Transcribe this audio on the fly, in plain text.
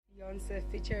Concert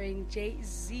featuring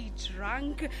Jay-Z,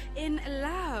 Drunk in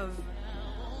Love.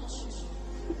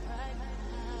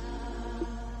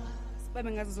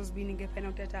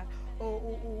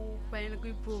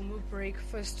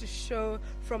 Breakfast show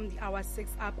from the hour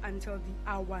 6 up until the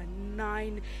hour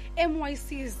 9.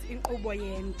 MYC's in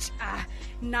Oboyent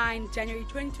 9 January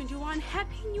 2021.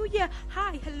 Happy New Year.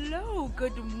 Hi, hello,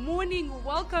 good morning.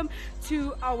 Welcome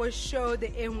to our show, the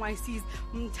MYC's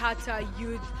Mtata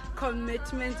Youth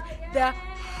Commitment, the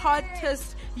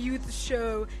hottest youth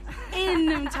show in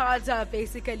Mtata.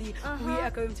 Basically, we are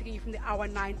going to get you from the hour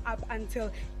 9 up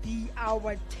until the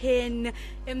hour 10.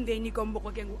 And then you go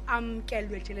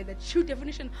the true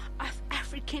definition of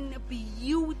African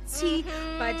beauty.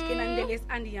 But nonetheless,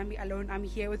 Andy Yami alone. I'm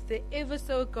here with the ever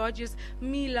so gorgeous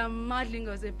Mila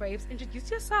Madlingos. Braves, introduce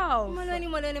yourself. You know,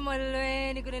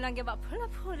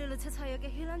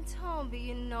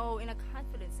 in a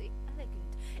confidence,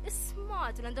 elegant, it's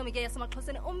smart. And don't get some close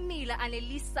and Mila and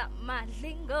Elisa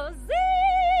Madlingos.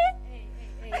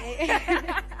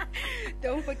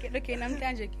 Don't forget, okay,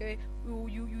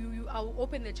 I'll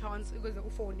open the chance because the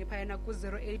phone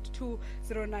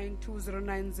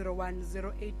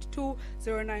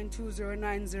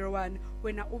 082-092-0901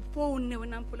 when I phone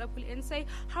when I'm pull up and say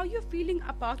how you feeling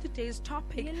about today's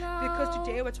topic, because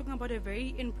today we're talking about a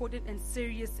very important and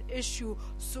serious issue,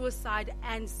 suicide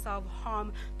and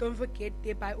self-harm. Don't forget,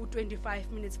 they by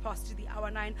 25 minutes past the hour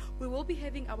 9 we will be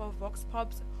having our Vox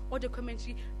Pops or the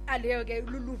commentary and hear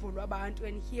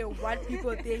what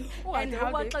people think and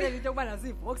how they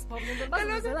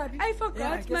I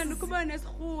forgot, man.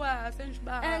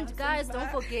 And guys, don't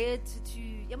forget to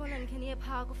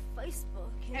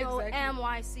Facebook,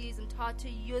 MYC's and Tata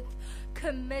Youth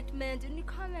Commitment, and you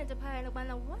comment upon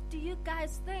what do you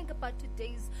guys think about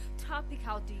today's topic?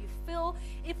 How do you feel?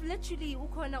 If literally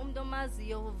ukhona umntomazi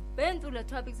you've been through the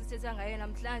topics sithetha ngayo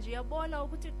namhlanje, yabona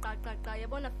ukuthi qaqaqa,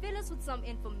 yabona, fill us with some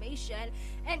information.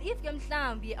 And if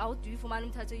mhlambi awudu ifumana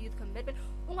umthatha youth commitment,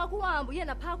 ungakuhamba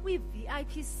yena pha kwi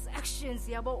VIP sections,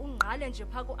 yabo ungqale nje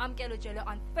pha ku amkelo jele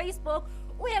on Facebook,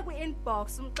 uye ku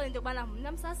inbox umxele into kubana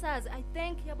mna msasazi I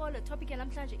think yabo le topic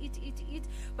namhlanje it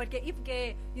but ke if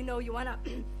ke you know you wanna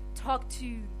talk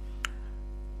to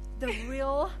the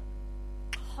real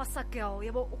Hossa girl,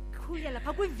 yabo ukhuya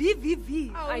lapha ku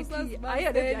VVVIP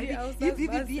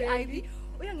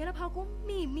uyangena pha ku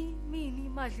mini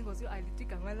Madlingozi uIliti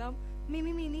igama lami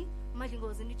mini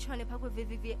Madlingozi nitshone pha ku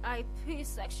VVVIP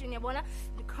section, yabona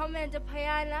the comment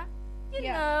phayana. You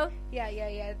know.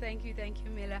 Yeah. Thank you,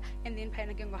 Mila. And then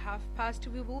Panagango 1:30,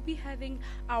 we will be having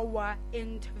our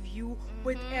interview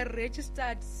with a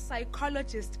registered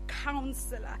psychologist,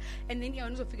 counselor. And then you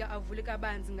also figure out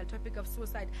bands in the topic of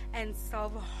suicide and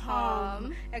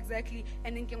self-harm. Exactly.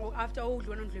 And then after all,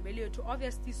 to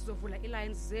obviously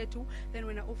lines zetu, then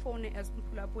when I phone as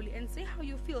and say how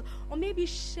you feel, or maybe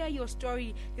share your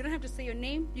story. You don't have to say your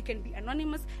name, you can be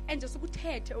anonymous and just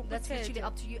that's literally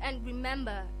up to you. And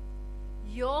remember,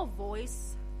 your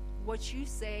voice, what you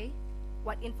say,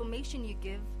 what information you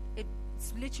give,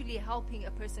 it's literally helping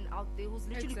a person out there who's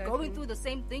literally going through the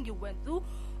same thing you went through,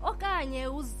 okanye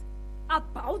who's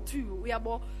about to,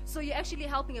 so you're actually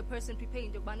helping a person prepare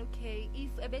into okay,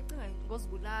 if goes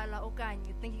bulala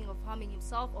okanye thinking of harming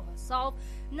himself or herself,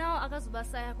 now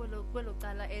akazubasaya kwelo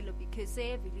cala elo, because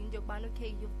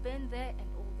okay, you've been there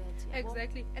and all that.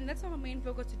 Exactly, and that's our main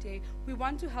focus today. We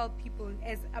want to help people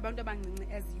as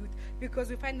youth, because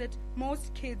we find that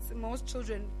most kids, most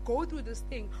children go through this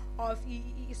thing of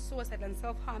suicide and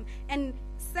self-harm, and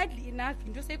sadly enough,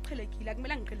 we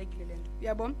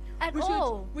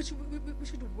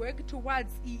should work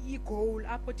towards a goal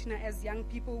as young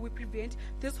people. We prevent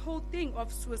this whole thing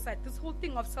of suicide, this whole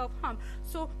thing of self-harm.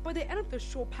 So by the end of the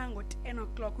show, pango 10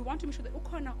 o'clock, we want to make sure that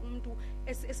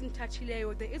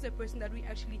there is a person that we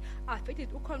actually affected,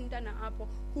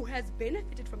 who has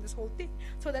benefited from this whole thing.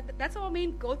 So that's our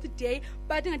main goal today.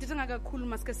 But and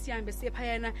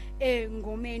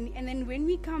then when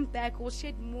we come back, we'll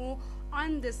shed more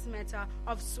on this matter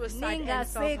of suicide and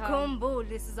self-harm.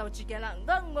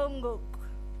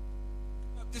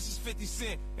 This is 50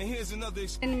 Cent, and here's another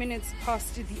 10 minutes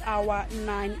past the hour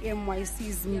 9,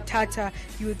 MYC's Mtata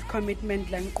Youth Commitment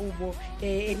Lankubo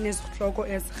as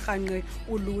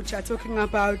Ulucha, talking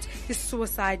about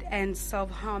suicide and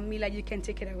self-harm. Mila, you can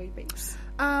take it away, babes.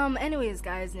 Anyways,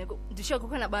 guys,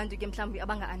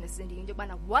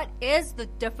 what is the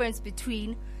difference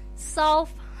between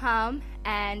self-harm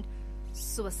and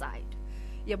suicide?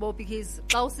 Because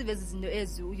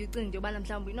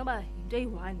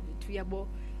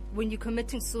when you're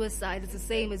committing suicide, it's the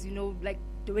same as, like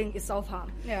doing a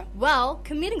self-harm. Yeah. Well,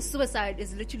 committing suicide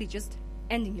is literally just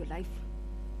ending your life.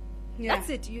 That's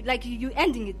it. You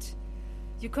ending it.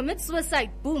 You commit suicide,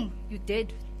 boom, you're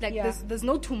dead. Like there's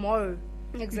no tomorrow.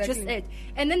 Exactly. You just dead.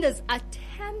 And then there's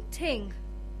attempting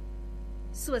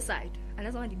suicide. And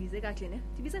that's what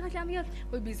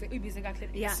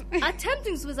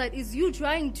attempting suicide is you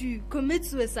trying to commit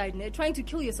suicide, trying to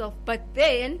kill yourself, but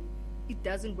then it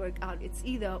doesn't work out. It's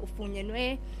either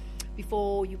ufunyenwe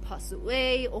before you pass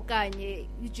away, or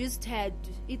you just had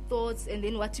thoughts and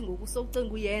then watching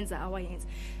awayenza.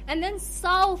 And then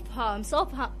self-harm.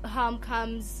 Self-harm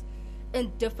comes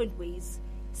in different ways.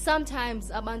 Sometimes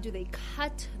abantu they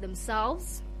cut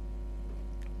themselves.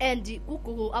 And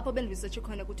Google upper band research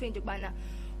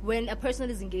when a person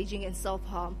is engaging in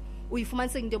self-harm,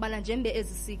 uyifumanisa into yobana njembe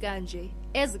ezisika nje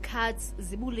ezi-cuts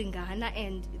zibulingana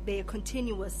and they're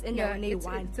continuous endaweni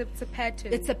eyi-one. It's a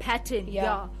pattern. It's a pattern,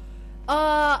 yeah.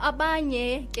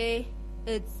 Abanye ke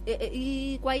it's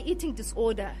quite eating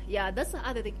disorder. Yeah, that's the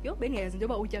other thing. You can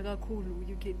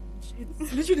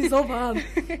it's literally self-harm.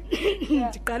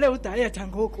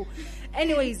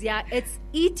 Anyways, it's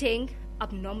eating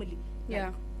abnormally.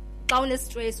 Yeah. Like,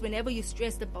 stress, whenever you're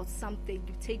stressed about something,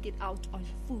 you take it out on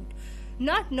food.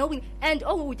 Not knowing, and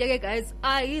guys,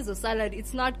 is a salad.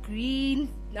 It's not green.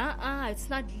 It's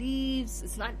not leaves.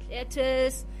 It's not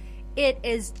lettuce. It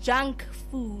is junk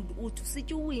food.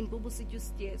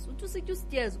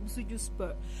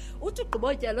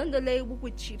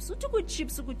 Chips,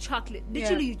 chocolate.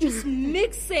 Literally, you're just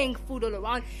mixing food all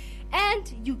around,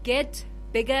 and you get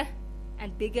bigger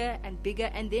and bigger and bigger,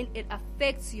 and then it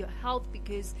affects your health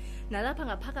because a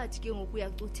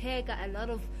lot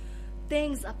of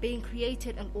things are being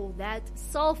created and all that.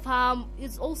 Self-harm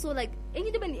is also like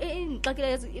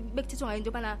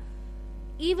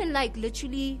even like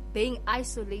literally being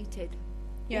isolated.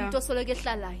 Not that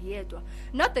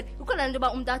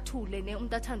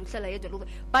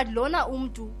but lona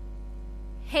umntu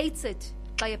hates it.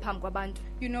 You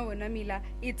know, Namila,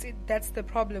 that's the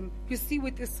problem. You see,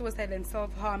 with this suicide and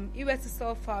self-harm, even to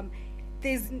self-harm,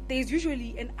 there's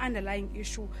usually an underlying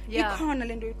issue. Yeah.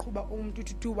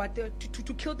 To do what? To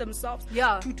kill themselves.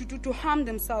 Yeah. To harm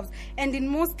themselves. And in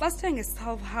most, last time is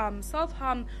self-harm.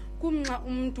 Self-harm, kumnxa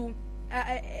umntu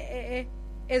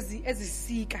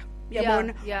ezisika.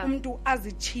 Yabona umuntu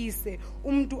azitshise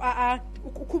umuntu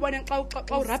ukubona xa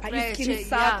urabha iskin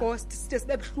sakho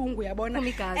sibebhlungu yabona.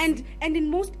 And in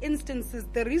most instances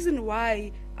the reason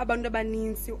why abantu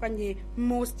abaninzi okanye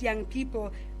most young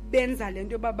people benza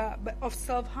lento of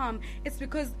self-harm, it's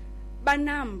because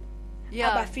banam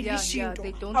abafilishi into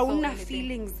awuna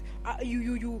feelings.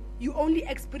 You only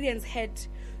experience hurt.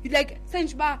 You like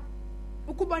senjba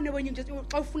ukubona wenye nje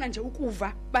xa ufuna nje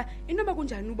ukuva ba intoba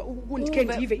kunjani uba ukundike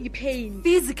ndive ipain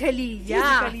physically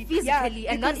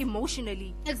and not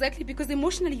emotionally. Exactly, because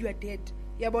emotionally you are dead.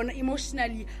 Yabona,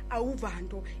 emotionally awuva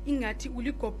nto ingathi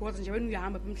uligobhoza nje wena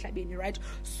uyahamba emhlabeni, right?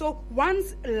 So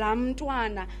once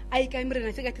lamntwana ayikamire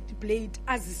nafika at the blade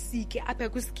azisike apha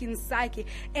kwiskin sakhe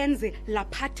enze la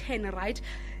pattern, right?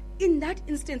 In that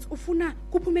instance ufuna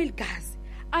kuphume igazi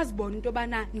azibona into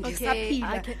bana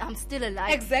ngisaphila. I'm still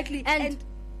alive. Exactly. And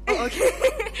in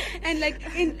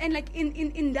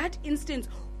that instance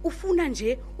ufuna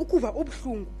nje ukuva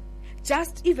ubuhlungu,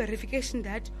 just a verification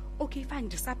that okay fine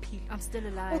ndisaphila, I'm still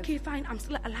alive. Okay fine, I'm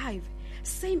still alive.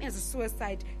 Same as a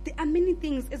suicide, there are many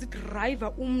things as drive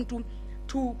umntu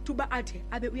to ba ade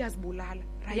abe uyazibulala,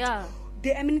 right? Yeah.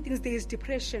 There are many things. There is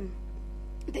depression,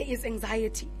 there is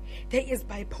anxiety, there is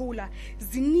bipolar,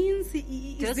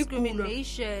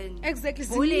 discrimination, exactly,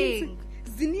 bullying.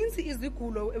 Zininzi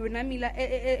izigulo wenamila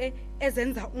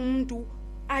ezenza umuntu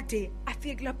ade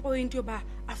afike kula point yoba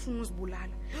afuna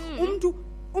uzibulala. Umuntu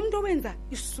owenza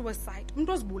i-suicide,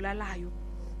 umuntu ozibulalayo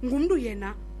ngumuntu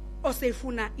yena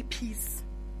osefuna ipeace,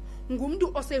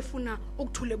 ngumuntu osefuna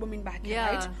ukuthula ebomini bakhe,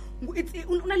 right?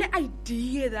 Unale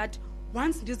idea that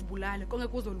once ndizibulale konke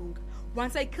kuzolunga,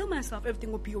 once I kill myself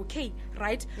everything will be okay,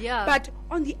 right? Yeah. But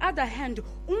on the other hand,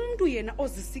 umuntu yena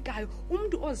ozisikayo,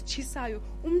 umuntu ozitshisayo,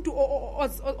 umuntu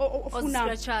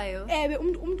ofuna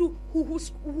umuntu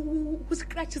who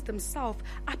scratches themselves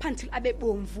up until abe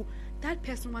bomvu, that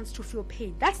person wants to feel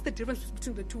pain. That's the difference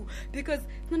between the two. Because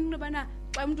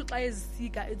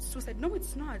it's suicide. No,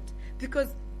 it's not.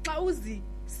 Because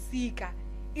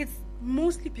it's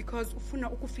mostly because ufuna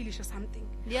ukufilisha something.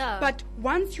 Yeah. But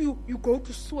once you go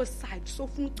to suicide, so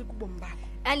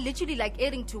and literally, like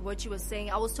adding to what you were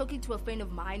saying, I was talking to a friend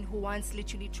of mine who once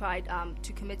literally tried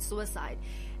to commit suicide,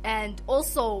 and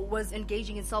also was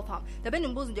engaging in self-harm.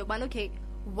 Okay,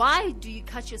 why do you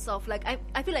cut yourself? Like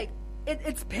I feel like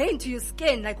it's pain to your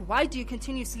skin. Like, why do you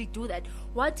continuously do that?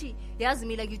 He asked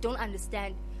me, like, you don't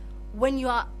understand when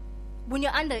you're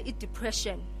under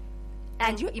depression.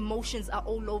 and your emotions are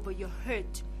all over, you're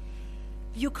hurt.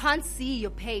 You can't see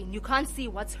your pain. You can't see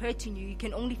what's hurting you. You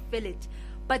can only feel it.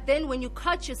 But then when you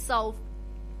cut yourself,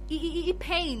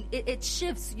 pain, it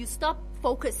shifts. You stop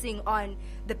focusing on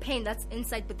the pain that's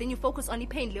inside, but then you focus on the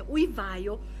pain.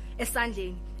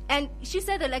 And she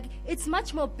said that, like, it's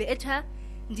much more better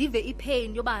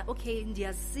pain okay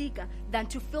than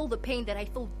to feel the pain that I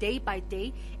feel day by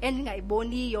day, and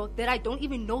that I don't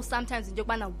even know sometimes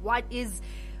what is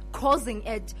causing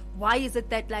it. Why is it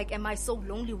that, like, am I so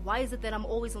lonely? Why is it that I'm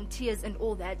always on tears and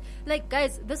all that? Like,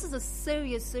 guys, this is a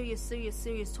serious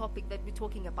topic that we're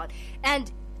talking about.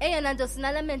 And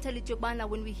mentality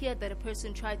when we hear that a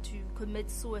person tried to commit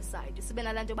suicide,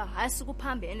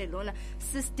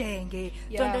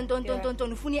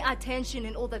 attention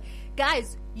and all that.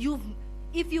 Guys,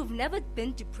 if you've never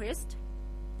been depressed,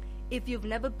 if you've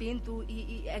never been through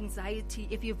anxiety,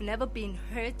 if you've never been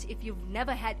hurt, if you've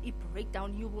never had a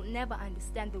breakdown, you will never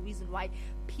understand the reason why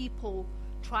people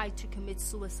try to commit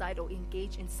suicide or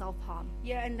engage in self-harm.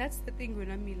 Yeah, and that's the thing,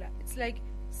 Mila. It's like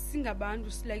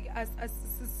singabantu, like as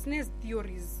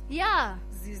theories. Yeah.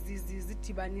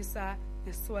 Zitibanisa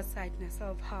suicide and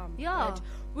self-harm. Yeah. Right?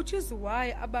 Which is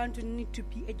why abantu need to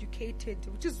be educated,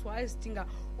 which is why stinga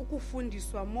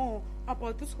ukufundiswa more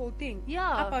about this whole thing.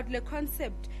 Yeah. About the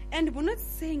concept. And we're not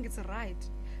saying it's right,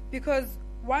 because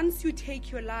once you take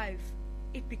your life,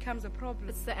 it becomes a problem.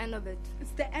 It's the end of it.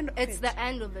 It's the end of it. It's the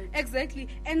end of it. Exactly.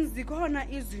 And zikhona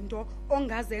izinto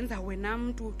ongazenza wena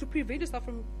mntu to prevent yourself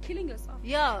from killing yourself.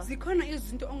 Yeah. Zikhona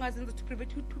izinto ongazenza to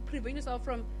prevent yourself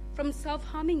from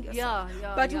self-harming yourself.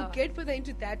 Yeah. But we'll get further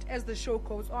into that as the show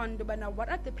goes on. But now, what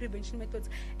are the prevention methods?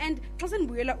 And doesn't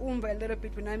a little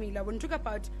bit when we talk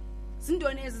about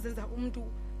zintoni ezizenza umntu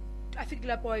afike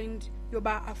la point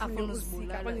yoba afune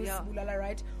uzibulala,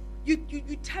 right? You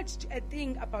touched a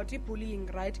thing about bullying,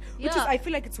 right? Which is, I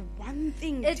feel like it's one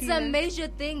thing. It's a major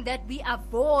thing that we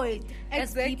avoid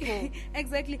as people.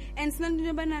 Exactly. And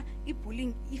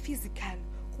bullying physical.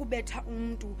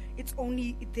 It's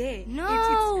only there.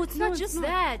 No, it's not just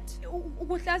that.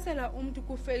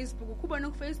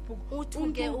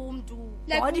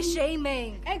 Body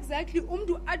shaming. Exactly.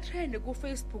 Atrende go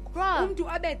Facebook.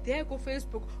 Abe there go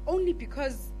Facebook only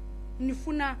because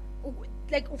nifuna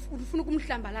like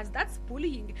that's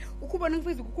bullying.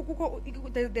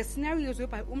 The scenarios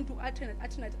whereby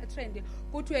atrende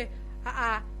go to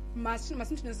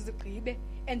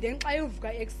and then I have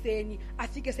got extend. I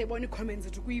think I say one comments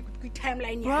to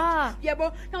timeline. Yeah,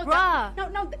 but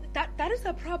now that is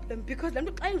a problem, because I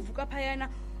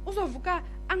also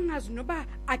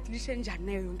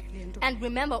and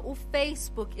remember,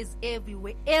 Facebook is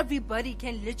everywhere. Everybody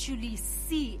can literally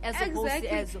see as opposed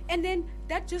to as. And then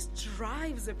that just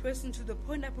drives a person to the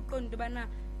point that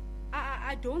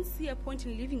I don't see a point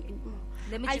in living anymore.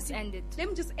 Let me just end it.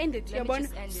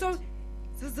 So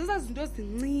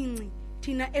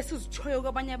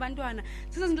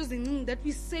that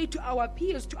we say to our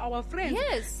peers, to our friends,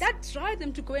 yes, that drive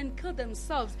them to go and kill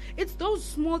themselves. It's those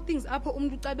small things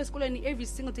every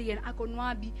single day,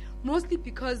 and mostly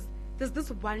because there's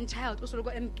this one child also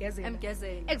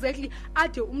exactly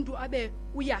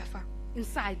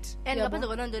inside. And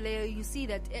you see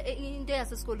that in their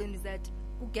school is that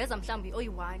ugeza mhlambi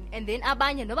oyi-1 and then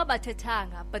abanye noba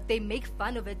bathethanga but they make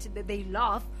fun of it, they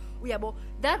laugh.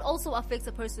 That also affects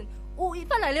a person.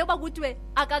 Ifana leyo bakuthiwe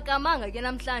akakamanga ke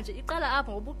namhlanje iqala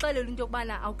apha ngoba uxelela into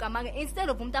yokubana awukamanga, instead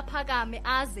of umuntu aphakame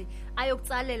aze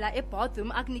ayokutsalela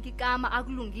ebathroom akunike ikama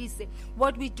akulungise.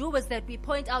 What we do is that we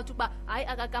point out ukuba hayi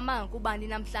akakamanga kubani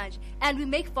namhlanje, and we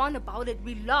make fun about it,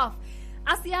 we laugh.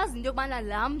 Asiyazi into yokubana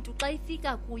laa mntu xa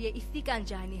ifika kuye ifika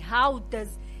njani, how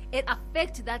does it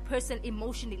affect that person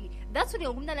emotionally. That's when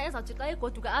umntana ezathi xa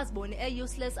egoduka azibone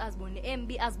useless, azibone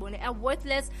embi, azibone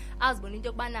worthless, azibone into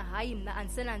yokubana hayi mna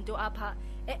andisenanto apha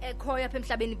ekhoyo apha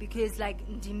emhlabeni, because like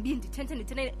ndimbi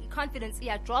ndithenthe confidence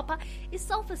iyadropha,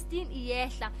 i-self-esteem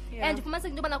iyehla. And ufumaniseke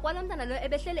into yobana kwala mntana lo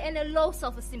ebehlele ene-low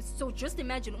self-esteem. So just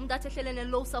imagine umuntu athi ehlele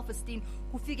ene-low self-esteem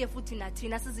kufike futhi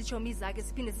nathina sizitshomi zakhe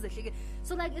siphinde sizehleke.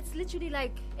 So like it's literally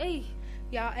like, hey.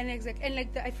 Yeah, and exactly, and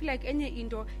like I feel like any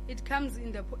indoor, it comes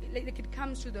in the like it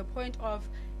comes to the point of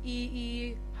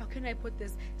how can I put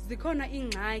this? Zikona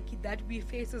ingxaki that we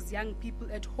face as young people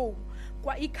at home.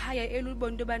 Kwa ikhaya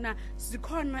elubonto bana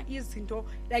zikona izinto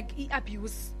like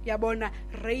abuse, yabona,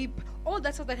 rape, all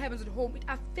that stuff that happens at home. It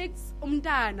affects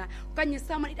umntana, kanye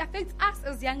someone. It affects us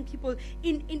as young people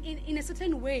in a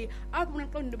certain way.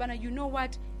 You know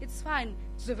what? It's fine.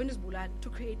 To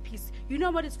create peace. You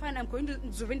know what? It's fine. I'm going to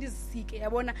seek.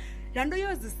 Yabona, lando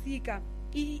yozisika.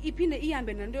 iphinde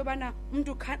ihambe nento yobana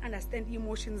umuntu can't understand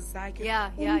emotions zakhe.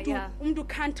 Umuntu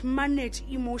can't manage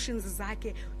emotions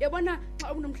zakhe. Uyabona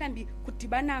xa umuntu mhlambi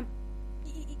kudibana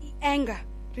anger,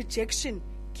 rejection,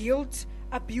 guilt,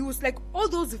 abuse, like all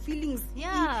those feelings.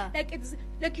 Like it's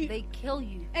like they kill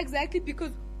you. Exactly,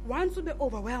 because once you be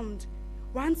overwhelmed,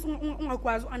 once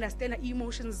ungakwazi understand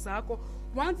emotions zakho,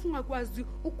 once ungakwazi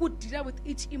ukudila with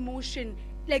each emotion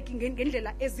like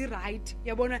ngendlela ezi-right,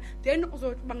 yabona, then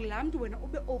uzoba ngilaa mntu wena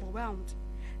ube overwhelmed,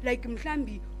 like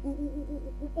mhlambi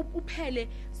uphele,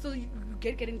 so you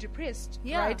getting depressed,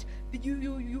 right?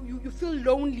 You feel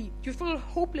lonely, you feel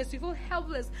hopeless, you feel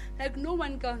helpless, like no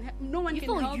one can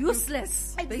help you.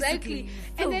 Useless. Exactly.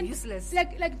 And then useless.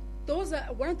 Like those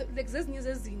are one of the like zezinye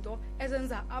zezinto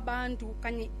ezenza abantu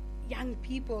kanye young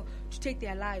people to take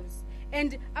their lives.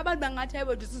 And abantu bangathi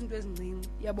yabo just izinto ezincinci,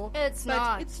 yabo. It's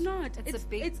not. It's a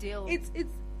big deal. It's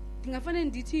ngafana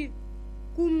ndithi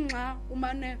kumnxa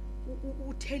umane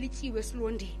uthelityiwe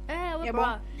esilondeni,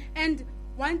 yabo. And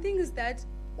one thing is that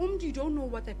you don't know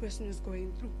what that person is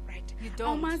going through, right? You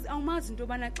don't. Awumazi into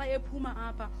yobana xa ephuma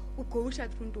apha ugosha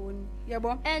through ntoni,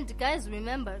 yabo. And guys,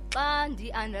 remember, xa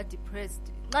ndi-under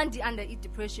depressed, xa ndi-under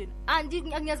i-depression,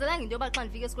 anginyanzelanga into yoba xa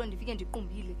ndifika esikolweni ndifike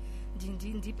ndiqumbile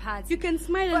ndiphansi. You can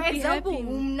smile and be happy. For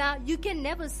example, you can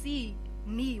never see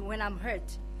me when I'm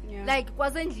hurt. Like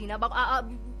kwasendlini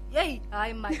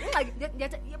I'm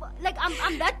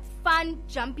that fun,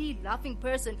 jumpy, laughing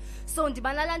person. So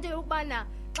ndibana nto yokubana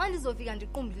xa ndizofika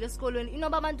ndiqumbile esikolweni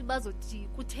inoba abantu bazothi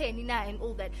kutheni na and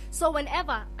all that. So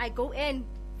whenever I go in,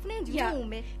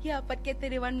 but get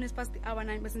 31 minutes past the hour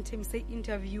 9 time say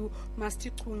interview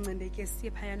must kunce ke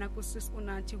siye phayana kusis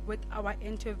unathi with our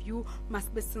interview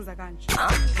must besenza kanje.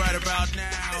 Right about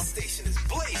now, this station is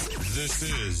blazing. This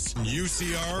is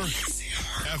UCR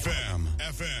FM,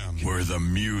 where the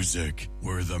music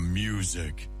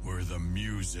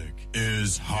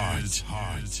is hot.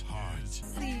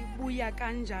 Sibuya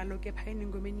kanjalo ke phayeni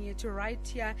ngomeni yethu right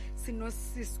here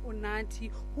sinosis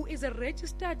unathi who is a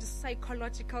registered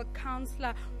psychological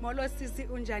counselor. Molo sisi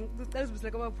unjani? Ucela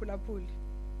uzibusela kwabaphulaphuli.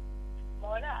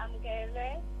 Molo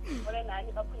amkele. Molo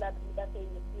nani baphulaphuli base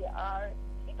UCR.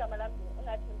 Igama lami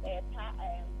unathi Mpetha,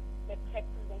 the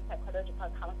practicing psychological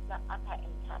counselor apha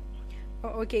eMthatha.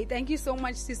 Oh, okay, thank you so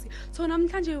much, Sisi. So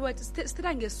namhlanje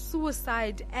we're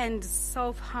suicide and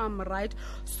self-harm, right?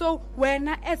 So when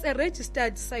as a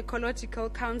registered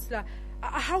psychological counselor,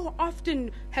 how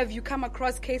often have you come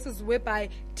across cases whereby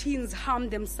teens harm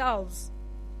themselves?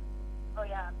 Oh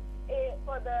yeah,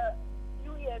 for the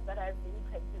few years that I've been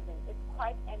practicing, it's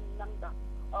quite a number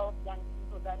of young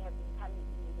people that have been coming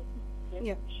in with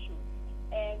this issue.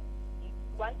 And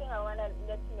one thing I want to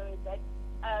let you know is that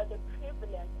the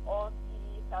prevalence of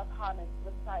self-harm and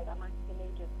suicide among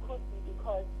teenagers could be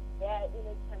because they are in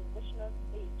a transitional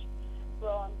stage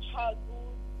from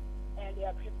childhood and they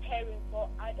are preparing for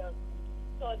adulthood.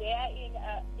 So they are in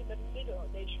the middle.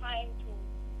 They're trying to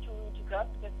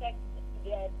grasp the fact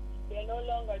that they no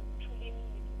longer truly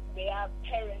need their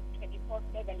parents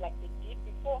 24/7 like they did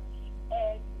before,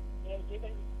 and they're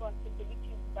given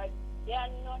responsibilities, but they are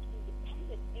not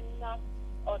independent enough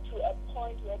or to a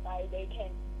point whereby they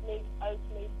can make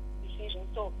ultimate decisions.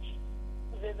 So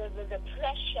the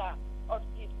pressure of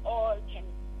it all can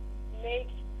make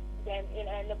them in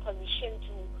a position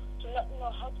to not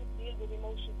know how to deal with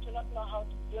emotions, to not know how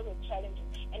to deal with challenges,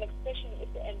 and especially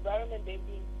if the environment they've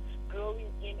been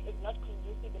growing in is not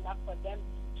conducive enough for them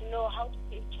to know how to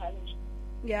face challenges.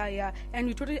 Yeah, and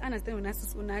we totally understand when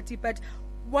Nasis Unati, but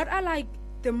what are like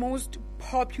the most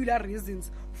popular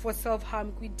reasons for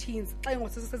self-harm with teens?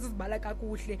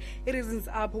 Reasons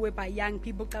are whereby young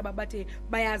people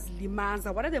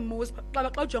bayazilimaza. What are the most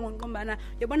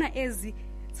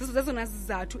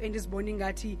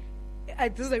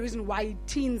this is the reason why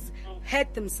teens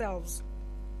hurt themselves?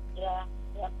 Yeah.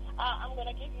 I'm going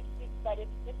to give you 6, but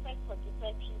it's different for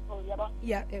different people.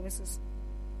 Yeah, it was.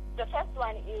 The first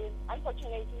one is,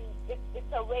 unfortunately,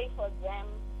 it's a way for them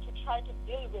to try to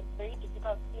deal with very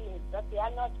difficult feelings that they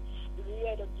are not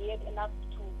reared or geared enough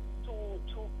to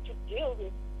deal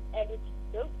with, and it's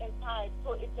built inside,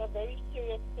 so it's a very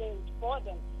serious thing for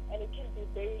them, and it can be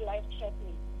very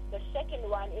life-threatening. The second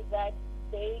one is that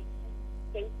they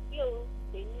feel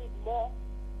they need more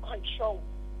control.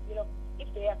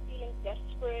 If they are feeling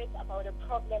desperate about a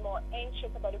problem or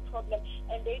anxious about a problem,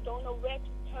 and they don't know where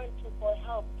to turn to for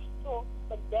help, so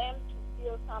for them to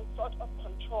feel some sort of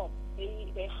control,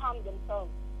 they harm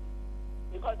themselves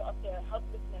because of their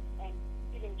helplessness and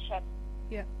feeling trapped.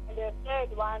 Yeah. And the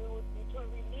third one would be to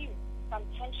relieve some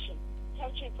tension.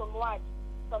 Tension from what?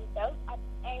 From built-up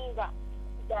anger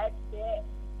that they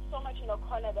so much in a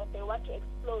corner that they want to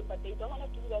explode, but they don't want to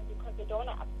do that because they don't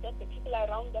want to upset the people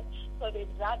around them. So they'd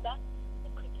rather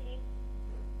quickly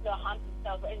harm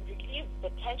themselves and release the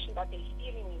tension that they're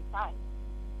feeling inside.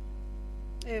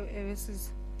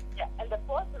 Yeah, and the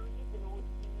fourth reason would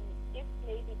be if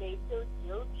maybe they feel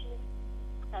guilty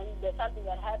and there's something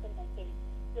that happened that they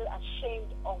feel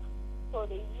ashamed of. So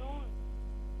they use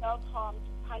self-harm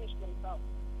to punish themselves.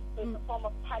 So it's a form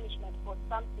of punishment for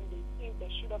something they think they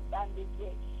should have done this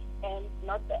way and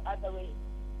not the other way.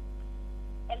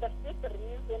 And the fifth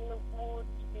reason would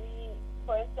be,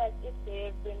 for instance, if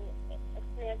they've been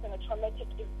experiencing a traumatic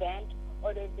event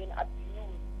or they've been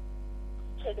abused.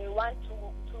 So they want to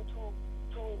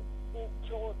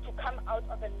come out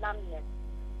of a numbness.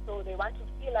 So they want to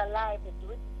feel alive. They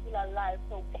do it to feel alive.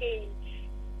 So pain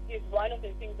is one of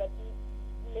the things that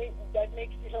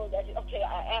makes you know that, okay,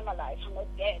 I am alive. I'm not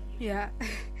dead. Yeah.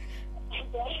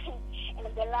 And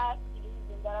the last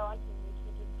reason that I want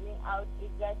to bring out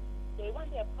is that they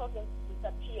want their problems to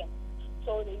disappear.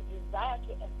 So they desire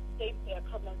to escape their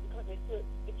problems because they feel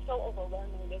it's so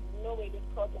overwhelming. There's no way this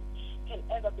problem can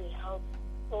ever be helped.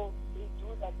 So they do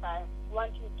that by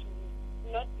wanting to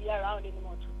not be around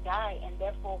anymore, to die, and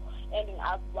therefore ending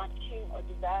up wanting or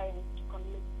desiring to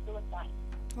commit suicide.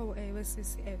 Oh,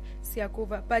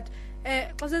 siyakuva. But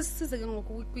xa sesize ke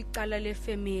ngoku kwicala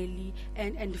le-family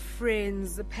and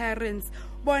friends, parents,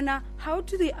 bona, how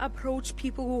do they approach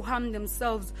people who harm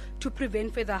themselves to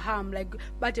prevent further harm? Like,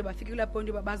 bade bafike kulaa point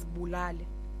yoba bazibulale.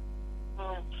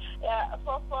 Yeah,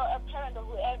 for a parent or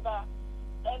whoever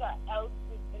else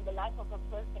is in the life of a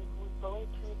person who's going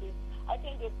through this, I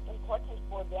think it's important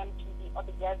for them to be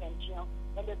observant,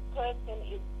 When the person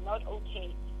is not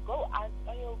okay, go ask,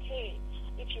 are you okay?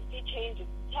 If you see changes,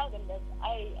 tell them that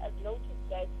I've noticed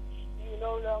that you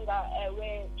no longer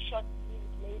wear short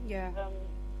sleeves,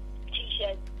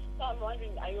 t-shirts. So I'm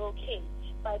wondering, are you okay?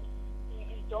 But you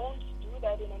don't do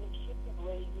that in an intrusive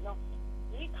way,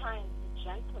 Be kind, be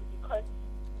gentle, because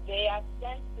their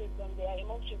senses and their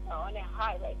emotions are on a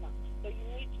high right now. So you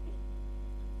need to be,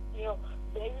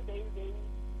 very, very, very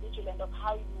vigilant of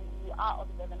how you are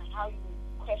observant and how you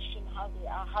question how they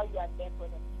are, how you are there for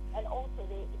them. And also,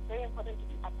 it's very important to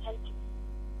be attentive,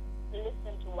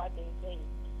 listen to what they say.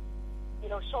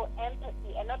 Show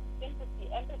empathy and not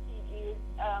sympathy. Empathy is,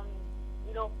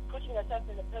 putting yourself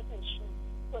in the person's shoes.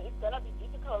 So it's going to be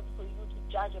difficult for you to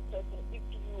judge a person if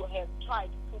you have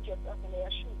tried to put yourself in their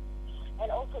shoes.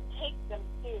 And also take them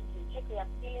seriously. Take their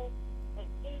feelings and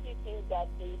everything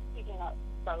that they're speaking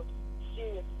about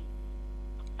seriously.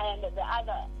 And the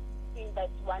other thing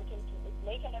that's wanting to is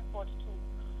make an effort to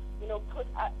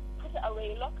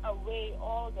lock away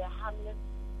all the harmless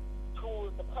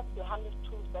tools, the possible harmless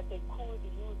tools that they could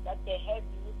use, that they have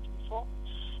used before.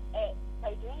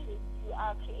 By doing this, you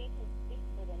are creating space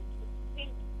for them to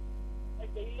think as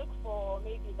they look for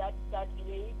maybe that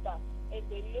razor, as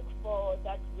they look for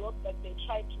that rope that they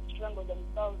try to strangle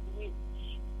themselves with.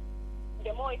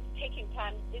 The more it's taking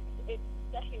time, it's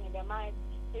settling in their mind,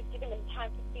 it's giving them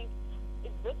time to think,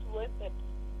 is this worth it?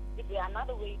 Is there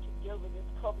another way to deal with this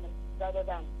problem rather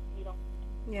than,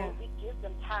 Yeah. So it gives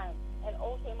them time. And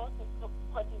also, most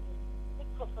importantly, seek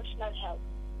professional help.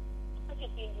 If you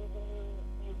feel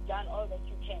you've done all that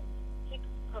you can, seek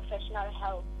professional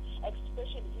help,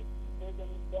 especially if there's an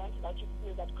event that you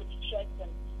feel that could stress them,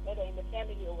 whether in the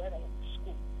family or whether in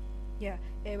school. Yeah,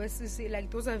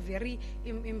 like those are very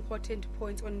important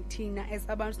points on Tina as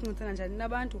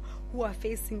abantu who are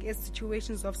facing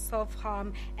situations of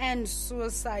self-harm and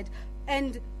suicide.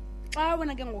 And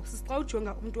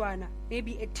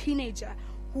maybe a teenager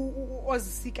who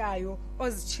ozisikayo,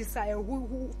 ozitshisayo,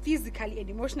 who physically and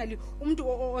emotionally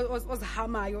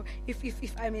ozihamayo,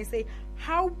 if I may say,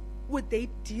 how would they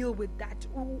deal with that?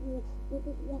 I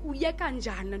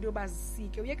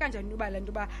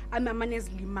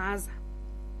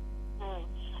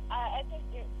think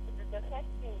the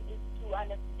first thing is to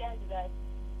understand that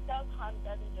self-harm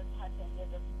doesn't just happen,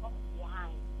 there's a cause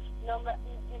behind.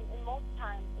 In most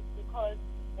times it's because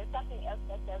there's something else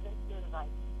that doesn't feel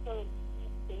right. So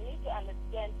they need to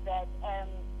understand that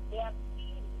their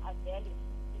feelings are valid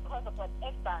because of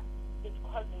whatever is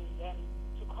causing them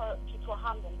to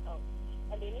harm themselves.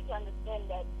 And they need to understand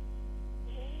that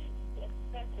you need to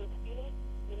express those feelings,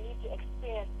 you need to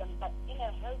experience them, but in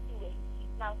a healthy way.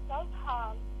 Now,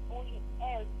 self-harm only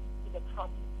adds to the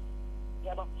problem.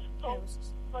 Yeah, so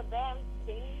for them,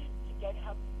 they need to get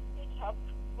help, seek help,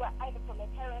 either from a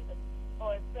parent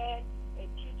or a friend, a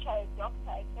teacher, a doctor,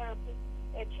 a therapist,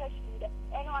 a church leader,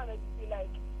 anyone that you feel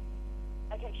like,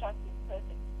 I can trust this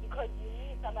person, because you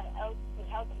need someone else to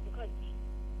help you, because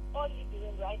all you're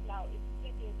doing right now is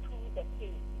sitting through the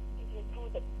pain. you through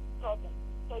the problem.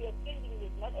 So your thinking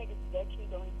is not exactly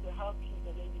going to help you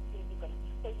the way you think you're going to.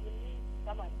 So you need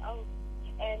someone else.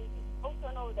 And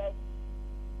also know that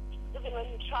even when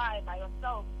you try by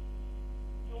yourself,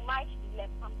 you might be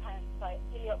left sometimes,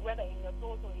 whether in your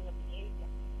thoughts or in your behavior.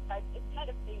 But it's not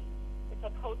a thing. It's a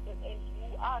process, and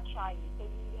you are trying. So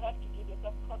you have to give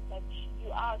yourself trust that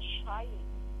you are trying.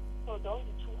 So don't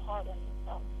be too hard on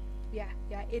yourself. Yeah,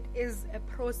 it is a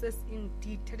process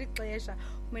indeed. Take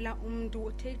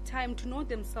time to know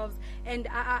themselves and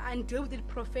deal with it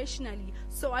professionally.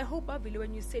 So I hope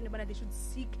when you say that they should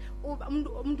seek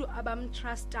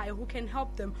trust who can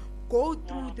help them go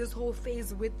through this whole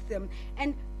phase with them.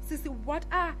 And Sissy,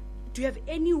 do you have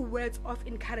any words of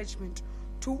encouragement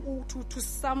to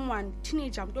someone,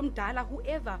 teenager,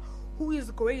 whoever, who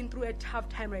is going through a tough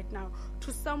time right now,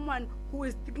 to someone who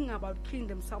is thinking about killing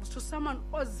themselves, to someone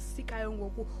what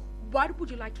would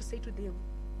you like to say to them?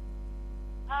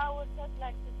 I would just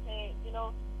like to say, when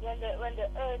the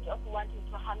urge of wanting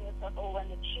to harm yourself or when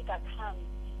the trigger comes,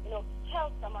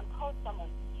 tell someone, call someone,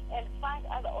 and find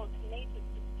other alternatives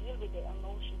to deal with the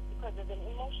emotions, because there's an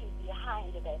emotion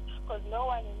behind that, because no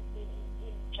one in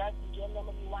just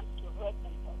generally wants to hurt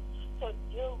themselves. So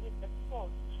deal with the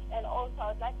source. And also, I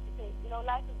would like to say,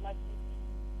 life is not easy,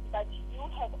 but you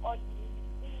have all you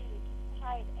need to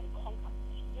strive and conquer.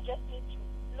 You just need to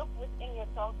look within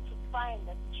yourself to find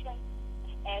that strength.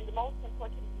 And most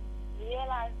importantly,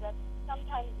 realize that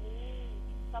sometimes you need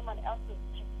someone else's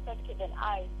perspective and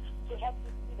eyes to help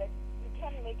you see that you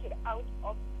can make it out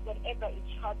of whatever is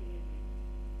troubling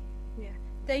you. Yeah.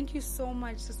 Thank you so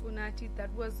much, Sis Unati.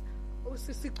 That was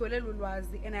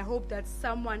and I hope that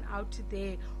someone out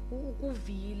there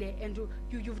and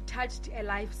you've touched a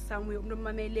life somewhere,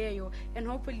 and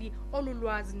hopefully all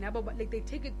like they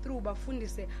take it through.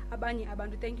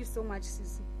 Thank you so much,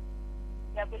 Sisi.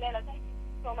 Yeah, Bulela, thank you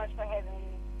so much for having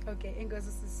me. Okay, enkosi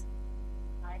Sisi.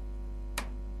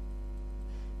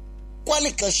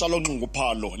 Kweli xesha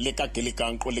lonxunguphalo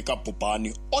likagilikanqo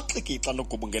likabhubhani oxhikixa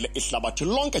nogubungele ihlabathi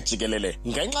lonke jikelele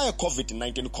ngenxa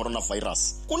ye-COVID-19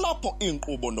 coronavirus, kulapho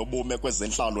iinkqubo nobume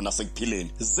kwezentlalo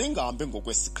nasekuphileni zingahambi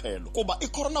ngokwesiqhelo, kuba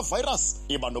i-coronavirus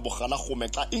iba noburhalarhume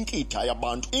xa inkitha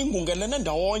yabantu ingungelene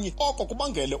ndawonye. Oko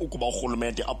kubangele ukuba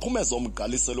urhulumente aphumeze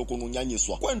umgqaliselo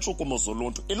wokunqunyanyiswa kweentshukumo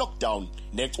zoluntu, i-lockdown,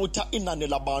 necutha inani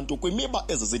labantu kwimiba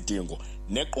ezizidingo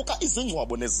nequka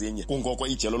izingcwabo nezinye. Kungoko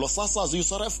ijelo losasazo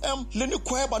UCR FM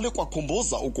linikhweba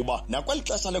likwakhumbuza ukuba nakweli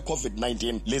xesha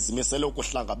le-COVID-19 lizimisele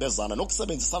ukuhlangabezana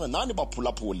nokusebenzisana nani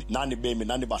baphulaphuli, nani bemi,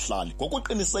 nani bahlali,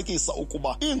 ngokuqinisekisa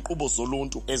ukuba iinkqubo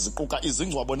zoluntu eziquka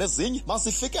izingcwabo nezinye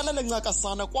masifikelele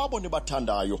ncakasana kwabo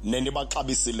nibathandayo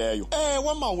nenibaxabisileyo.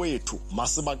 Ewe mawethu,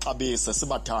 masibaxabise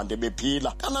sibathande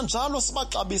bephila, kananjalo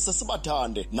sibaxabise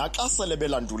sibathande naxa sele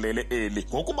belandulele eli,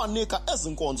 ngokubanika ezi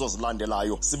nkonzo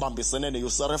zilandelayo sibambisene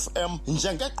ne-UCR FM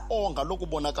njengeqonga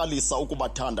lokubonakalisa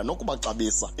ukubathanda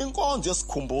nokubaxabisa. Inkonzo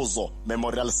yesikhumbuzo,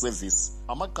 memorial service,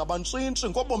 amagqabantshintshi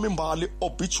ngobomi mbali,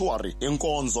 obituary,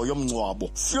 inkonzo yomngcwabo,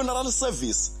 funeral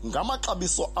service,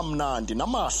 ngamaxabiso amnandi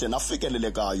namahle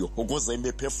nafikelelekayo ukuze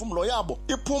imiphefumlo yabo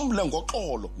iphumle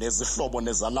ngoxolo nezihlobo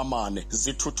nezalamane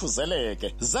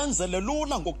zithuthuzeleke. Zenzele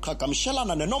lula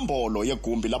ngokuqhagamshelana nenombolo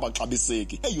yegumbi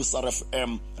labaxabiseki e-UCR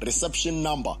FM reception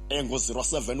number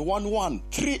engu-0711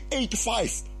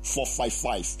 385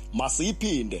 455.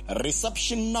 Masiyiphinde,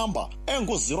 reception number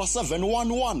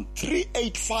engu-0711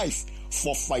 385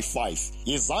 455.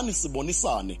 Yizani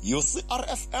sibonisane, UCR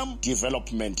FM,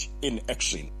 development in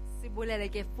action. Sibulele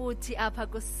ke futhi apha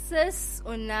kusis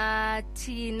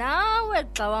Unathi nawe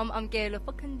xawam amkelo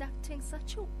for conducting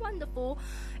such a wonderful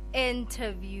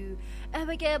interview.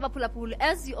 Baphulaphula,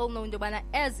 as you all know,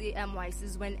 as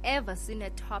MYCs, whenever seen a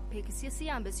topic,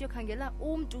 siyahambe siyokhangela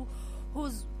umntu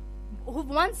who've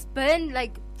once been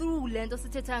like through lento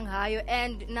sithetha ngayo,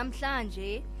 and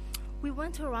namhlanje we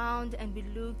went around and we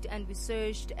looked and we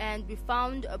searched and we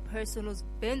found a person who's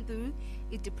been through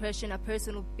depression, a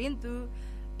person who's been through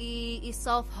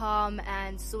self-harm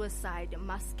and suicide.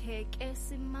 Maske ke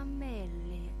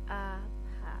simamele apha.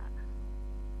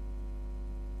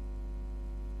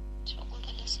 To all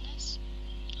the listeners,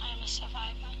 I am a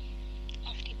survivor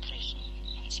of depression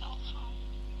and self-harm.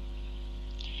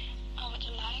 I would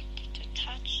like to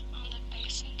touch on the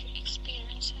basic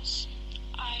experiences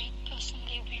I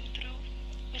personally went through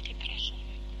with depression.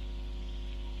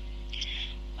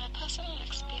 My personal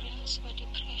experience with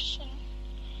depression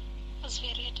was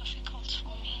very difficult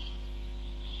for me.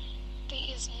 There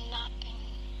is nothing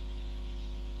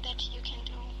that you can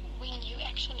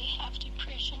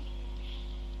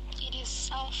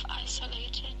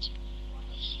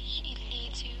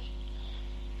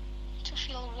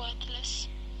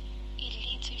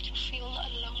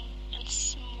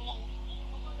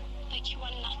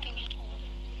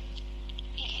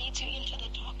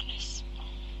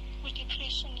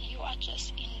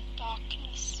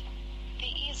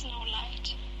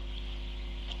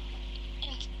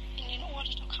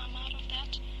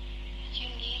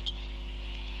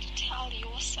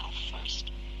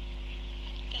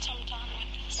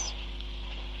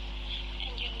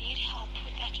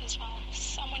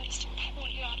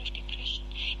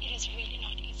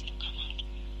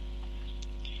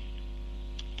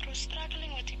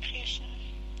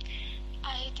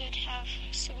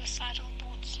suicidal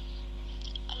thoughts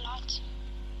a lot.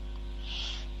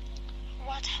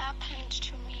 What happened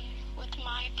to me with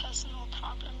my personal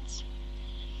problems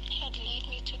had led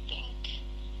me to think,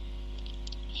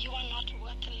 you are not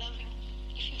worth living.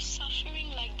 If you're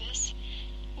suffering like this,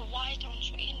 why don't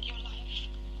you end your life?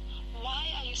 Why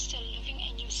are you still living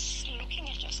and you're looking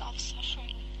at yourself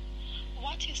suffering?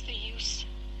 What is the use?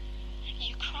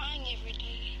 You're crying every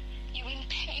day. You're in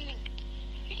pain.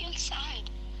 You're inside.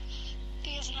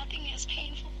 There's nothing as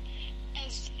painful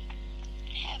as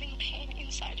having pain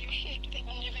inside your head that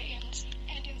never ends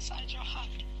and inside your heart.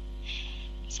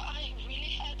 So I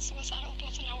really had suicidal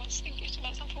thoughts, and I was thinking to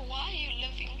myself, why are you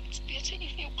living? It's better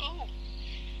if you go.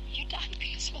 You die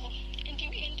peaceful and you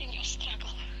end in your struggle.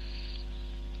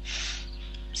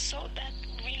 So that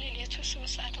really led to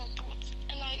suicidal thoughts,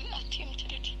 and I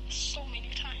attempted it so many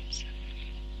times.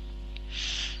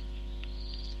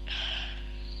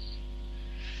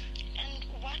 And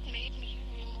what made me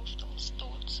remove those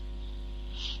thoughts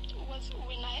was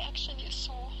when I actually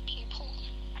saw people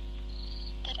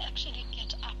that actually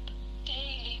get up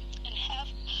daily and have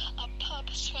a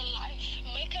purposeful life,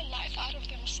 make a life out of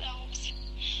themselves.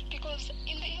 Because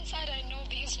in the inside I know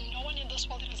there is no one in this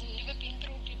world that has never been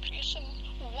through depression.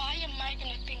 Why am I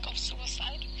going to think of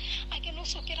suicide? I can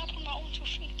also get up on my own 2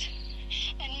 feet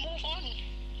and move on.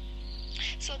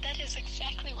 So that is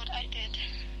exactly what I did.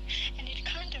 And it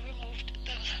kind of removed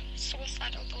the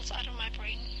suicidal thoughts out of my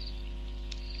brain.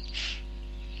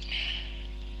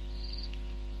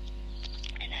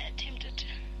 And I attempted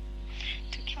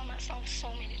to kill myself so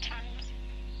many times.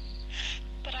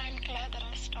 But I'm glad that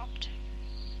I stopped.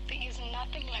 There is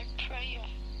nothing like prayer.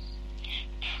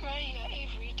 Prayer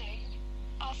every day.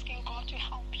 Asking God to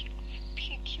help you,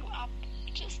 pick you up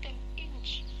just an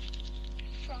inch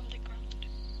from the ground.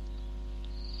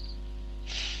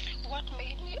 What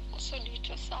made me also lead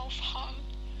to self-harm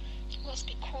was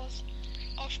because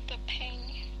of the pain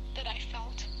that I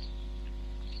felt.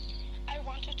 I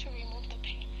wanted to remove the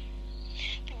pain.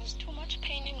 There was too much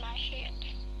pain in my head,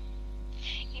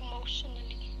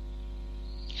 emotionally.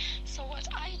 So what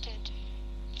I did,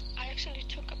 I actually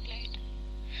took a blade.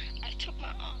 I took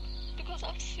my arm, because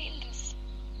I've seen this.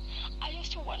 I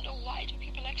used to wonder, why do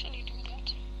people actually do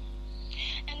that?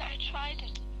 And I tried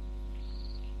it.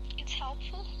 It's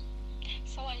helpful,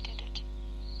 so I did it.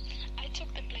 I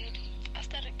took the blade. I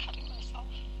started cutting myself.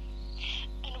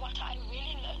 And what I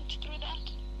really learned through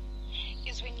that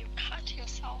is when you cut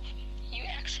yourself, you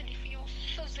actually feel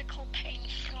physical pain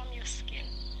from your skin.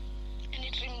 And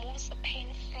it removes the pain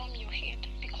from your head,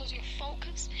 because your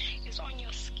focus is on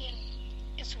your skin.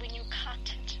 It's when you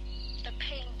cut it, the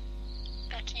pain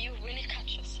that you really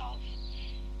cut yourself.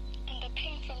 And the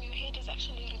pain from your head is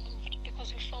actually removed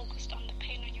because you focused on the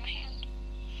pain on your hand.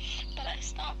 But I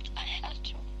stopped. I had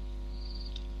to.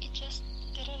 It just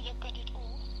didn't look good at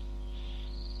all.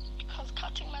 Because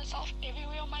cutting myself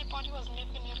everywhere on my body was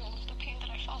never going to remove the pain that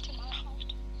I felt in my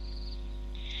heart.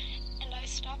 And I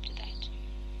stopped that.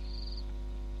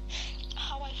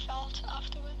 How I felt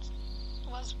afterwards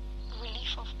was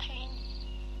relief of pain.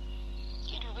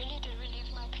 It really did relieve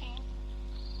my pain.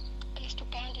 I used to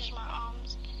bandage my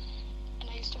arms, and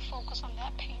I used to focus on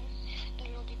that pain, and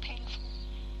it will be painful.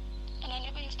 And I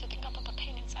never used to think about the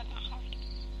pain inside my heart.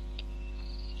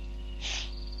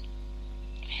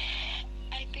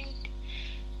 I think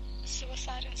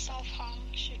suicide and self-harm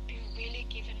should be really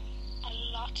given a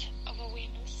lot of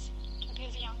awareness to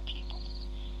these young people.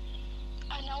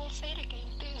 And I will say it again,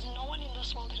 there is no one in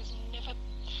this world that has never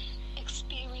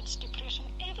experienced depression.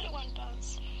 Everyone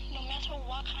does, no matter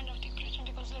what kind of depression,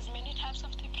 because there's many types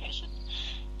of depression,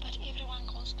 but everyone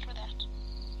goes through that.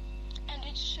 And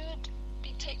it should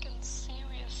be taken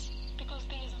serious, because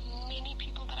there's many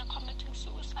people that are committing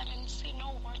suicide and say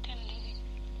no worth in living.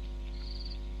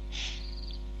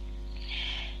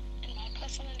 In my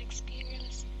personal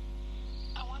experience,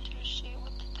 I wanted to share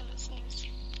with the listeners,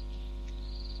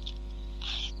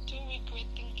 I do regret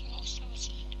thinking of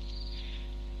suicide.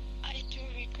 I do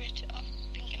regret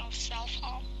thinking of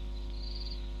self-harm.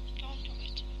 Don't do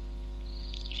it.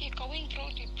 If you're going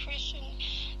through depression,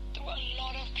 through a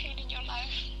lot of pain in your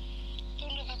life,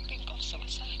 don't ever think of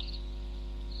suicide.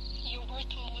 You're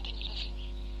worth more than living.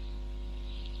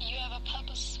 You have a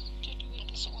purpose to do in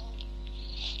this world.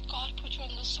 God put you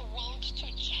in this world to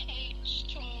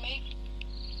change, to make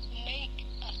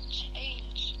a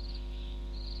change.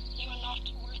 You are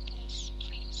not worthless,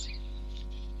 please.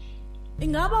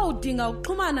 Ingaba udinga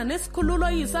ukuxhumana nesikhululo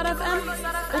UCR FM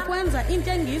ukwenza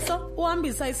intengiso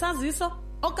uhambisa isaziso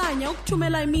okanye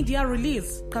ukuthumela imedia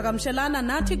release. Qhagamshelana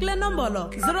nathi kule nombolo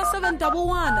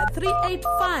 0711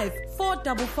 385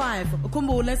 455.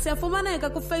 Ukhumbule siyafumaneka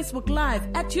ku Facebook Live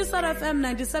at UCR FM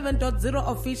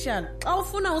 97.0 official. Xa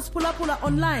ufuna usiphulaphula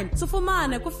online,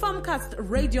 sifumane ku Farmcast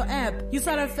radio app.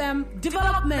 UCR FM,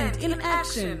 development in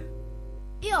action.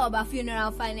 Ioba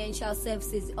Funeral Financial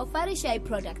Services ofarisha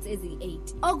products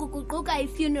ezi-8 okuququka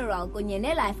i-funeral kunye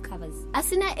ne-life covers.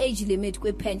 Asina age limit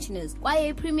kwi-pensioners kwaye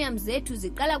i-premiums zethu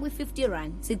ziqala kwi-50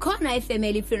 rand. Zikhona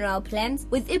i-family funeral plans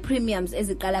with i-premiums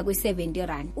eziqala kwi-70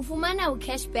 rand. Ufumana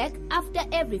u-cashback after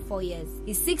every 4 years.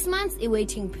 I-6 months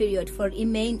i-waiting period for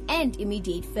i-main and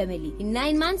immediate family.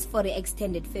 I-9 months for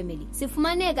i-extended family.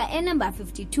 Sifumaneka e-number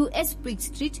 52 Esprit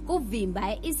Street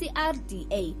kuvimba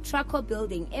ECRDA Traco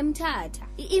Building eMthatha.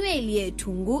 I-email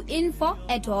yethu ngu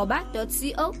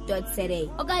info@hoba.co.za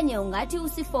okanye ungathi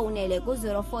usifowunele ku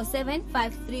 047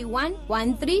 531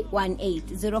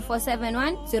 1318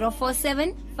 0471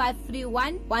 047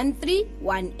 531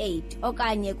 1318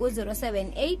 okanye ku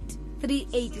 078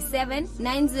 387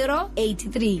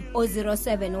 9083 or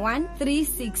 071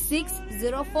 366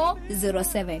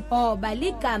 0407. Hoba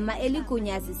ligama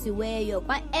eligunyazisiweyo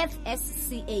kwa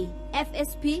FSCA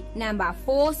FSP number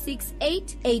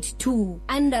 46882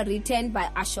 underwritten by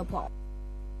Ashopo.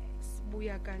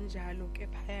 Sibuya kanjalo ke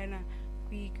phayana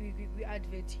kwi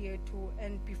advert yethu,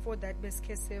 and before that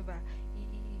beske seva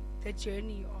the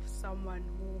journey of someone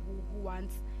who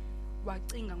once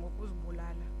wacinga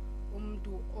ngokuzibulala,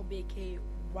 umuntu obeke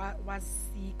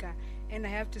wasika, and I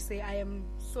have to say I am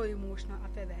so emotional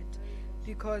after that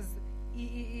because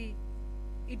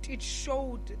it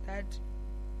showed that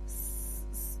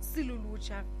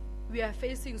silulucha we are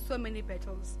facing so many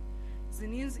battles.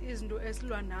 Zininzi izinto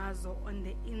esilwa nazo on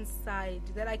the inside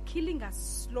that are killing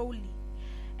us slowly,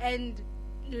 and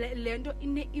lento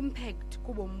ine impact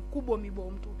kubomi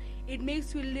bomntu. It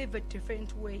makes you live a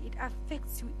different way. It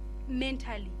affects you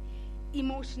mentally,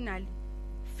 emotionally,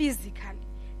 physically,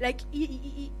 like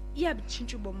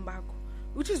iyabchintsha ubomi bakho,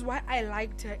 which is why I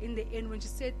liked her in the end when she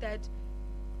said that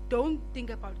don't think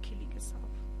about killing yourself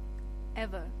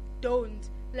ever. Don't,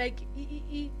 like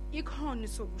ikhona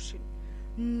solution.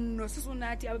 No,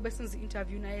 sisunati abesenza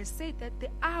interview na I said that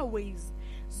there are ways.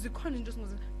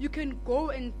 You can go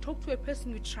and talk to a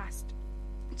person you trust.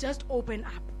 Just open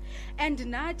up. And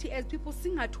nati, as people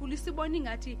sing atuli siboni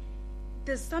ngati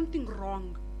there's something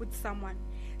wrong with someone.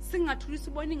 Sing atuli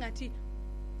siboni ngati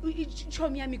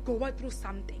chomiami go through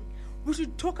something. We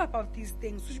should talk about these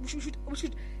things. We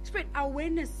should spread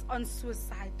awareness on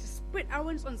suicide, spread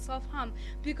awareness on self-harm,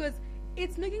 because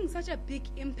it's making such a big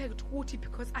impact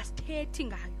because asithethe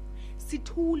ngayo,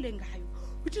 sithule ngayo,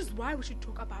 which is why we should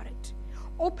talk about it.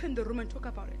 Open the room and talk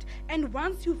about it. And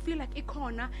once you feel like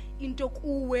ikhona into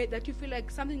kuwe, that you feel like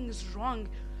something is wrong,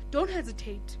 don't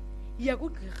hesitate.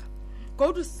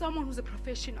 Go to someone who's a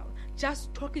professional.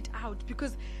 Just talk it out,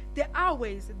 because there are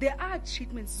ways, there are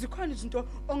treatments.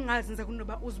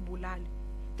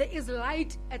 There is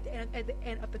light at the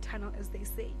end of the tunnel, as they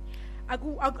say. Hell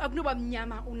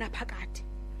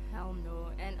no.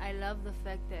 And I love the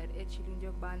fact that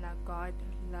God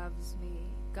loves me.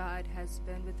 God has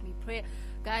been with me. Prayer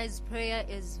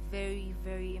is very,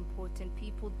 very important.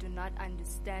 People do not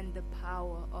understand the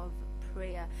power of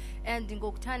prayer. And in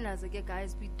Goktanas again,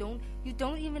 guys, you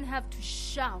don't even have to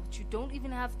shout, you don't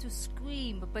even have to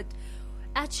scream, but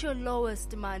at your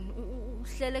lowest, man,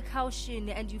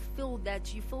 and you feel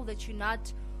that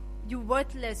you're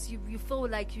worthless, you feel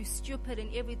like you're stupid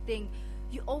and everything,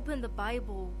 you open the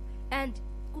Bible and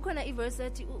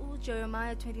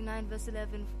Jeremiah 29 verse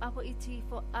 11,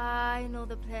 for I know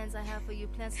the plans I have for you,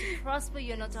 plans to prosper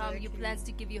you, not to harm you, plans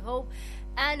to give you hope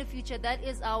and a future. That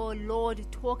is our Lord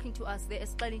talking to us there.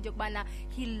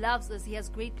 He loves us, He has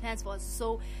great plans for us.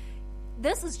 So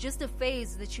this is just a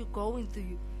phase that you're going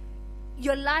through.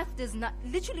 Your life does not,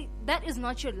 literally, that is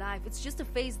not your life. It's just a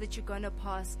phase that you're gonna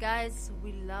pass. Guys,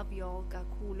 we love y'all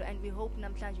kakulu, and we hope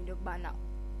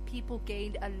people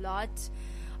gained a lot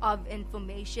of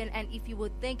information. And if you were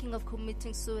thinking of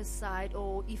committing suicide,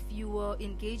 or if you were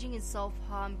engaging in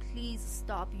self-harm, please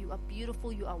stop. You are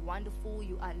beautiful, you are wonderful,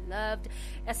 you are loved.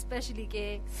 Especially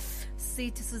ke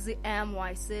Sithi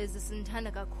MY says this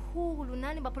intana kakhulu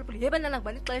nani bapulapula yebana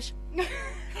ngibani ixesha.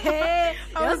 Hey,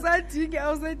 I was thinking.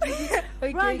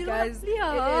 Okay, guys,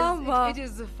 it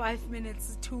is 5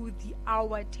 minutes to the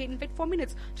hour 10. In fact, 4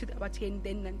 minutes to the hour 10.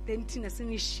 Then Tina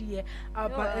Sinishiye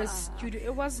our studio.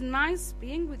 It was nice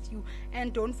being with you,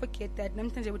 and don't forget that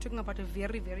we're talking about a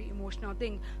very, very emotional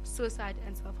thing: suicide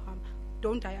and self-harm.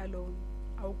 Don't die alone.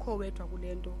 I'll call it.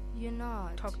 You're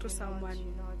not. Talk to someone.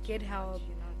 Get help.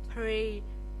 Pray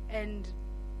and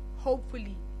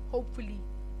hopefully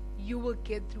you will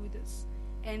get through this.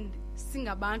 And sing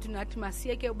abantu nathi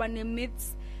masiyeke uba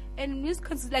ne-myths and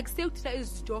misconceptions, like seyuthitha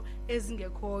izinto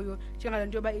ezingekhoyo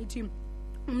njengalanto yoba ithi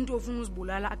umuntu ofuna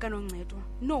uzibulala akanoncedwa.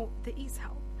 No, there is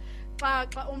help.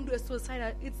 Xa umuntu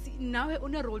suicidal, it's nawe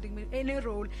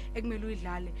une-role ekumele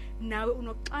uyidlale, nawe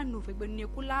unoxanduva ekubeni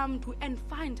kulaa mntu, and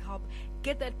find help,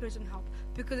 get that person help,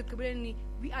 because ekugqibeleni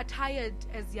we are tired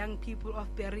as young people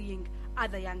of burying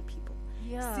other young people.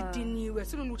 Sidiniwe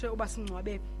silulutho uba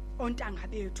singcwabe ontanga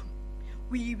bethu.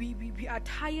 We are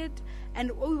tired,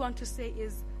 and all we want to say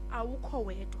is awukho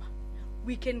wedwa.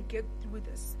 We can get through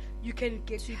this. You can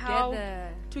get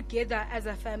together as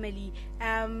a family.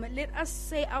 Let us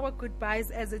say our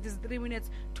goodbyes as it is 3 minutes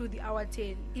to the hour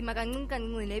 10.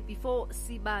 Before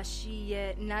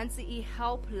Sibashiye, Nancy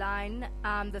helpline,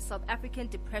 the South African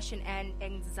Depression and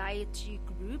Anxiety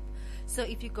Group. So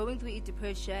if you're going through a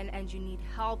depression and you need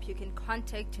help, you can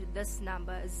contact this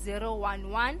number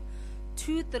 011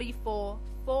 234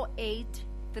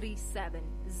 4837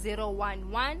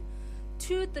 011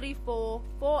 234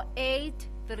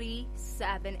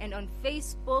 4837, and on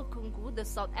Facebook, the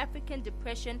South African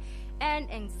Depression and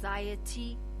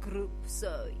Anxiety Group.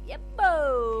 So,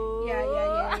 yeppo.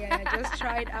 Yeah. Just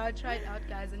try it out,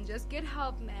 guys, and just get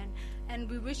help, man. And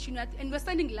we wish you and we're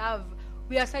sending love.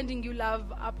 We are sending you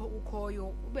love. Apho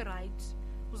ukoyo, ube right,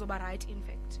 uzoba right, in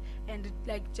fact, and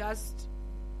like just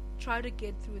try to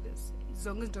get through this.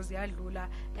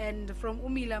 And from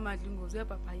Umila Madlingo,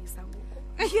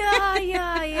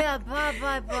 yeah.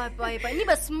 Bye.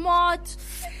 Nibe smart,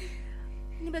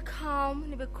 nibe calm,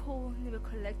 nibe cool, nibe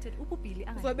collected.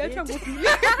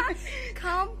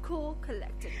 Calm, cool,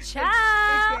 collected. Ciao.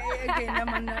 Okay,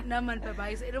 Naman,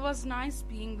 bye. It was nice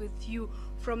being with you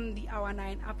from the hour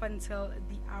 9 up until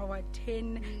the hour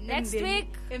 10. Next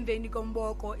week, the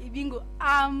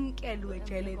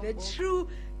true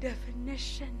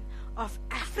definition of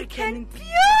African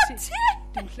beauty.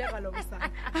 And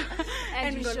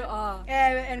you sure are.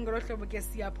 And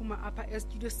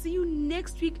studio. See you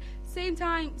next week, same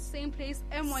time, same place,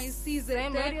 NYC's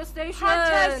same radio station,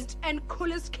 hottest and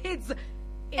coolest kids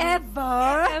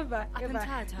ever.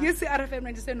 UCR FM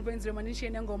 97.0 Manishi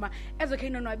Ngoma. As okay,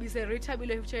 no, I be say Rita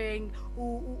Bile featuring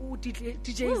DJ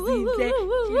Zinhle.